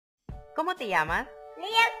¿Cómo te llamas?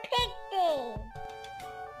 Pixie.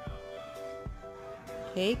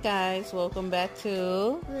 Hey guys, welcome back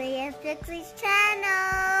to Pixie's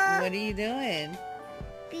channel. What are you doing?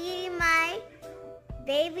 Feeding my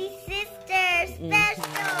baby sister special.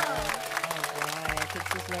 Alright,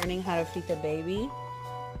 Pixie's learning how to feed the baby.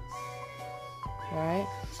 Alright,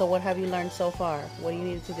 so what have you learned so far? What do you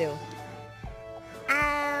need to do?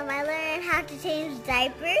 I learned how to change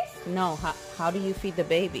diapers. No, how do you feed the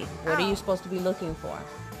baby? What are you supposed to be looking for?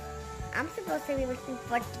 I'm supposed to be looking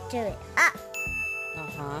for to do it up.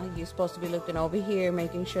 You're supposed to be looking over here,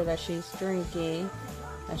 making sure that she's drinking,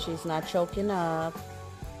 that she's not choking up.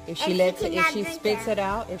 If she spits it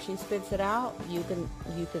out, you can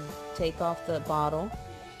take off the bottle.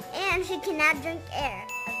 And she cannot drink air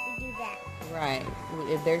if we do that. Right.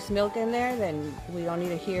 If there's milk in there, then we don't need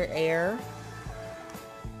to hear air.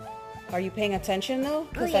 Are you paying attention though?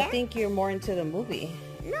 Because I think you're more into the movie.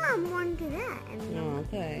 No, I'm more into that.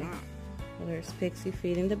 Okay. Well, there's Pixie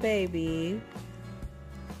feeding the baby.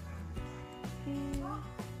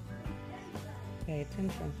 Pay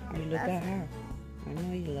attention. You look at her. I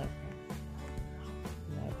know you love her.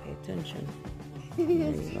 You gotta pay attention. There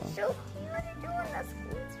you go. So cute. Not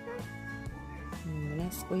squeeze her. We're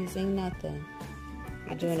not squeezing nothing.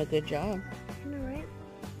 You're doing a good job. I know, right?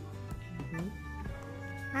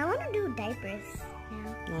 I want to do diapers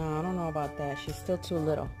now. No, I don't know about that. She's still too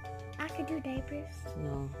little. I could do diapers.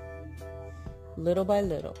 No. Little by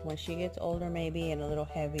little. When she gets older maybe and a little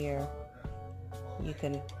heavier, you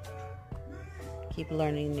can keep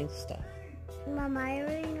learning new stuff. Mama, I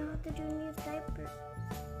already know how to do new diapers.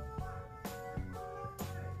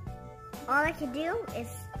 All I can do is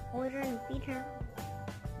hold her and feed her.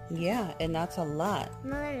 Yeah, and that's a lot.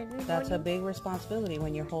 That's a big responsibility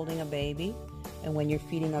when you're holding a baby. And when you're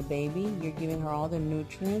feeding a baby, you're giving her all the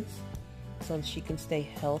nutrients so that she can stay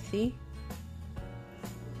healthy.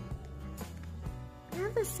 I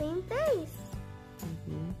have the same face.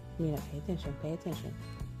 Yeah, pay attention, pay attention.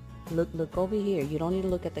 Look over here. You don't need to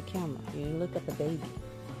look at the camera. You need to look at the baby.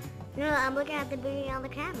 No, I'm looking at the baby on the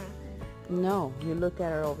camera. No, you look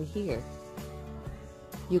at her over here.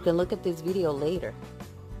 You can look at this video later.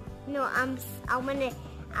 No,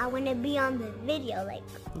 I wanna be on the video, like.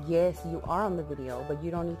 Yes, you are on the video, but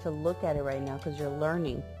you don't need to look at it right now because you're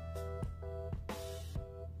learning.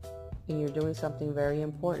 And you're doing something very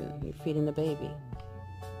important. You're feeding the baby.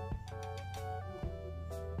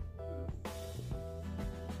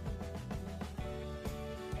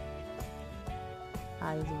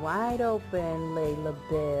 Eyes wide open, Layla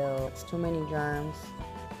Bell. It's too many germs,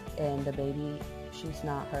 and the baby, she's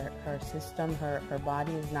not, her system, her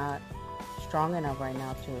body is not strong enough right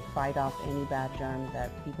now to fight off any bad germs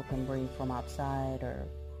that people can bring from outside, or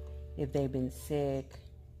if they've been sick,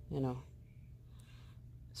 you know.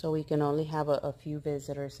 So we can only have a few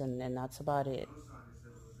visitors, and that's about it.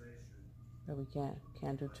 But we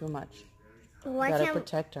can't do too much. We gotta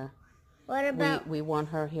protect her. What about? We want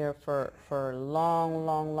her here for a long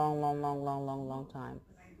time.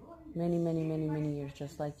 Many years,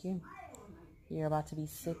 just like you. You're about to be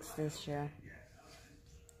 6 this year.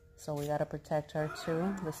 So we gotta protect her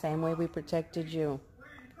too, the same way we protected you.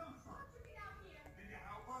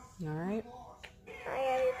 Alright? Hi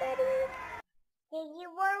everybody. Thank you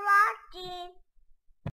for watching.